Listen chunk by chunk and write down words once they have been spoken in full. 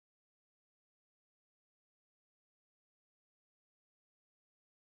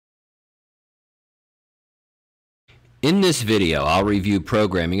In this video, I'll review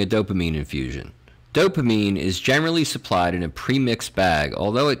programming a dopamine infusion. Dopamine is generally supplied in a pre-mixed bag,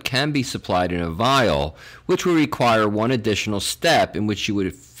 although it can be supplied in a vial, which will require one additional step in which you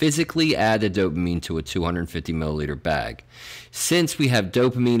would physically add the dopamine to a 250 milliliter bag. Since we have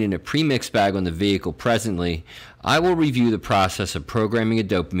dopamine in a pre-mixed bag on the vehicle presently, I will review the process of programming a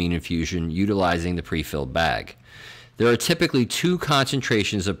dopamine infusion utilizing the pre-filled bag. There are typically two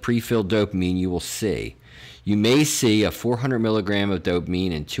concentrations of pre-filled dopamine you will see. You may see a 400 milligram of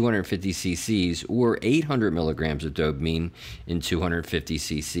dopamine in 250 cc's or 800 milligrams of dopamine in 250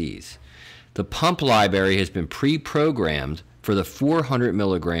 cc's. The pump library has been pre-programmed for the 400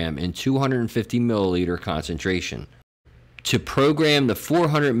 milligram in 250 milliliter concentration. To program the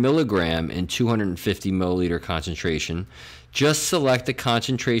 400 milligram in 250 milliliter concentration, just select the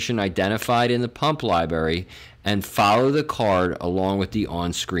concentration identified in the pump library and follow the card along with the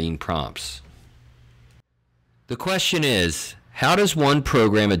on-screen prompts. The question is, how does one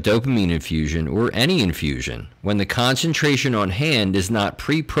program a dopamine infusion or any infusion when the concentration on hand is not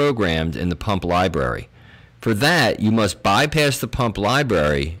pre-programmed in the pump library? For that, you must bypass the pump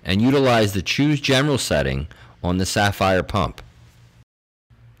library and utilize the Choose General setting on the Sapphire pump.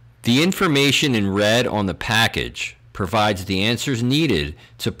 The information in red on the package provides the answers needed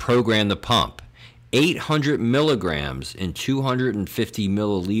to program the pump. 800 milligrams in 250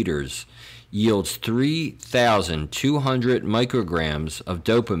 milliliters yields 3,200 micrograms of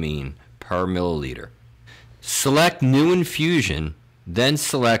dopamine per milliliter. Select New Infusion, then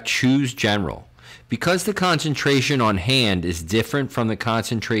select Choose General. Because the concentration on hand is different from the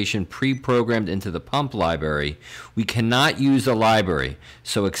concentration pre-programmed into the pump library, we cannot use the library,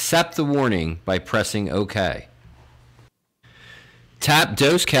 so accept the warning by pressing OK. Tap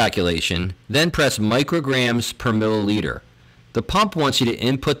Dose Calculation, then press Micrograms per milliliter. The pump wants you to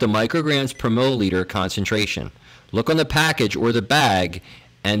input the micrograms per milliliter concentration. Look on the package or the bag,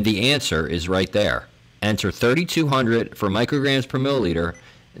 and the answer is right there. Enter 3,200 for micrograms per milliliter,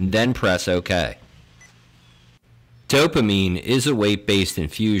 and then press OK. Dopamine is a weight-based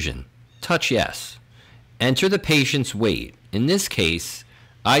infusion. Touch Yes. Enter the patient's weight. In this case,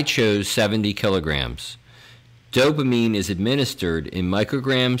 I chose 70 kilograms. Dopamine is administered in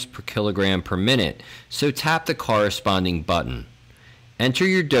micrograms per kilogram per minute, so tap the corresponding button. Enter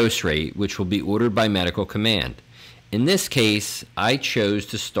your dose rate, which will be ordered by medical command. In this case, I chose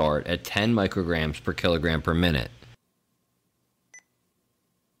to start at 10 micrograms per kilogram per minute.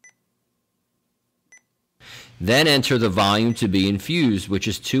 Then enter the volume to be infused, which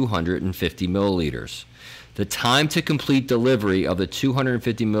is 250 milliliters. The time to complete delivery of the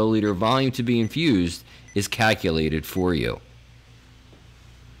 250 milliliter volume to be infused is calculated for you.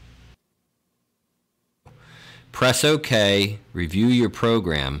 Press OK, review your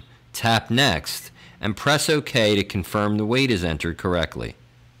program, tap Next, and press OK to confirm the weight is entered correctly.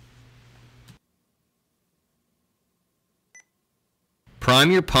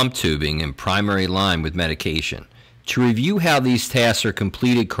 Prime your pump tubing and primary line with medication. To review how these tasks are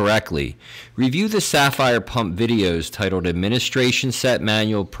completed correctly, review the Sapphire Pump videos titled Administration Set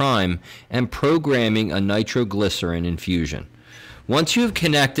Manual Prime and Programming a Nitroglycerin Infusion. Once you have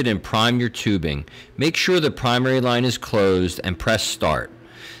connected and primed your tubing, make sure the primary line is closed and press Start.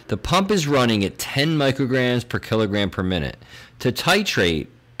 The pump is running at 10 micrograms per kilogram per minute. To titrate,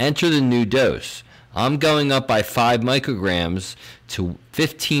 enter the new dose. I'm going up by 5 micrograms to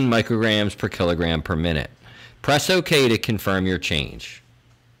 15 micrograms per kilogram per minute. Press OK to confirm your change.